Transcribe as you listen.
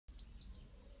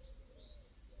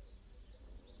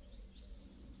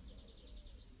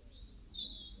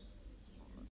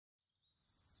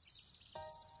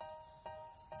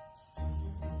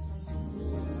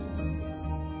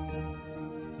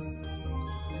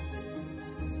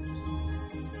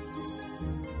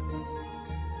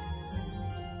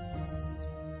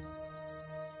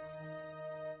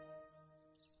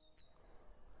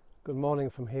Good morning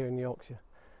from here in Yorkshire.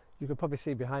 You can probably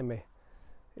see behind me,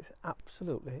 it's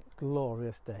absolutely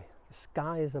glorious day. The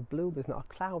skies are blue, there's not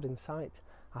a cloud in sight.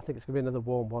 I think it's going to be another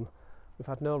warm one. We've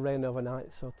had no rain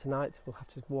overnight, so tonight we'll have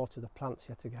to water the plants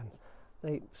yet again.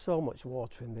 They eat so much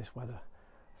water in this weather,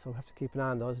 so we have to keep an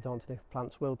eye on those, don't we?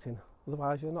 Plants wilting,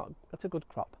 otherwise you're not at a good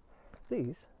crop.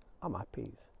 These are my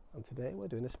peas, and today we're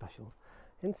doing a special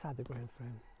inside the grain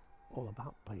frame all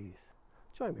about peas.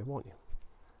 Join me, won't you,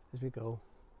 as we go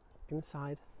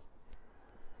inside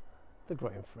the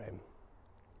grain frame.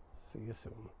 See you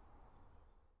soon.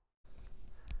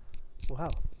 Wow,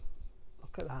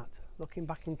 look at that, looking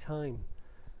back in time.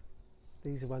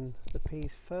 These are when the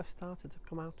peas first started to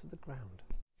come out of the ground.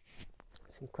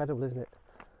 It's incredible, isn't it?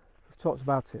 We've talked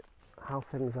about it, how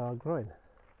things are growing.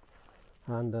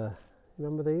 And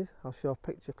remember these? I'll show a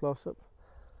picture close up.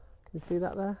 Can you see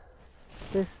that there?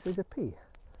 This is a pea.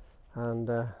 And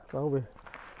well, we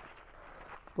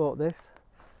bought this,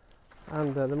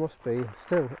 and there must be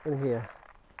still in here,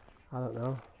 I don't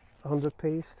know, 100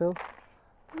 peas still.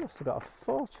 We must have got a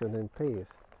fortune in peas,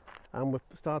 and we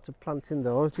started planting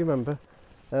those, do you remember,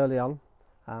 early on,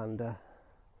 and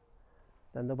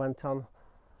then they went on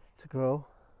to grow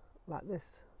like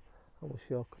this. I will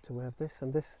show a cutaway of this,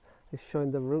 and this is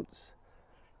showing the roots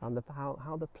and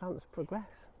how the plants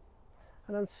progress.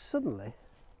 And then suddenly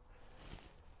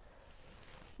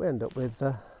we end up with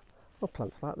well,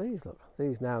 plants like these. Look,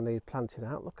 these now need planting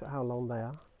out. Look at how long they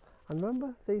are. And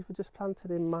remember, these were just planted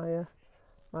in my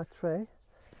my tray.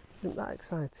 Isn't that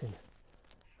exciting?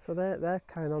 So they're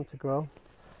carrying on to grow,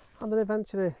 and then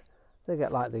eventually they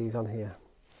get like these on here.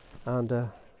 And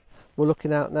we're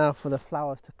looking out now for the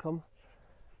flowers to come,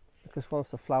 because once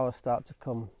the flowers start to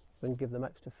come, we can give them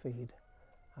extra feed,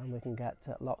 and we can get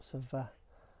lots of well,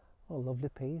 lovely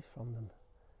peas from them.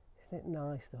 Isn't it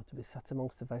nice though to be sat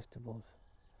amongst the vegetables?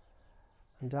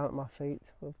 And down at my feet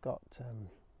we've got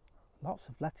lots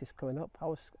of lettuce coming up. I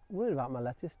was worried about my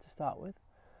lettuce to start with.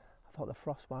 I thought the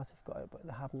frost might have got it, but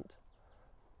they haven't.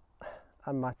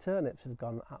 And my turnips have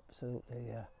gone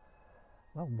absolutely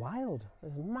well, wild.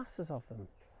 There's masses of them.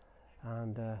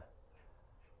 And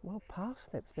well,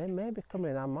 parsnips, they may be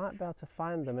coming. I might be able to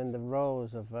find them in the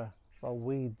rows of well,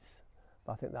 weeds,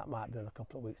 but I think that might be in a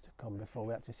couple of weeks to come before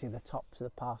we actually see the tops of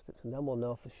the parsnips, and then we'll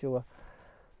know for sure.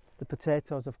 The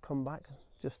potatoes have come back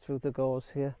just through the gorse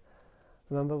here.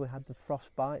 Remember, we had the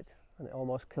frostbite and it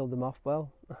almost killed them off.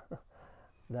 Well,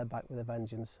 they're back with a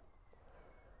vengeance.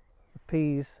 The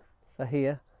peas are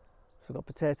here. So we've got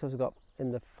potatoes, we've got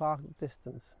in the far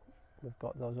distance, we've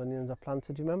got those onions I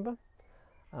planted, you remember?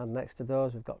 And next to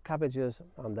those we've got cabbages,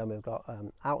 and then we've got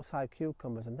outside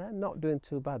cucumbers, and they're not doing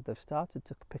too bad. They've started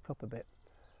to pick up a bit.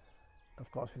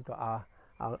 Of course, we've got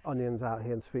our onions out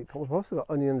here and sweet corn. We've also got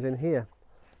onions in here.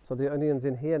 So the onions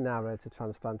in here now ready to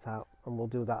transplant out, and we'll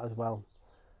do that as well.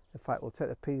 In fact, we'll take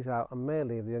the peas out and may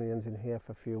leave the onions in here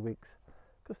for a few weeks,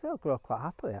 because they'll grow quite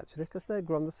happily actually, because they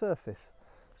grow on the surface.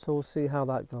 So we'll see how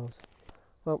that goes.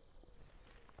 Well,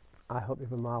 I hope you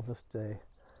have a marvellous day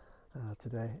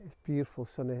today. It's a beautiful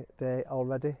sunny day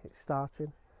already. It's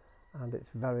starting, and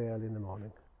it's very early in the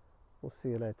morning. We'll see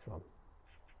you later on.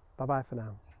 Bye bye for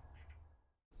now.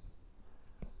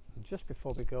 And just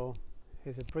before we go,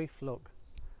 here's a brief look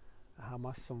at how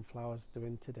my sunflower's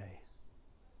doing today.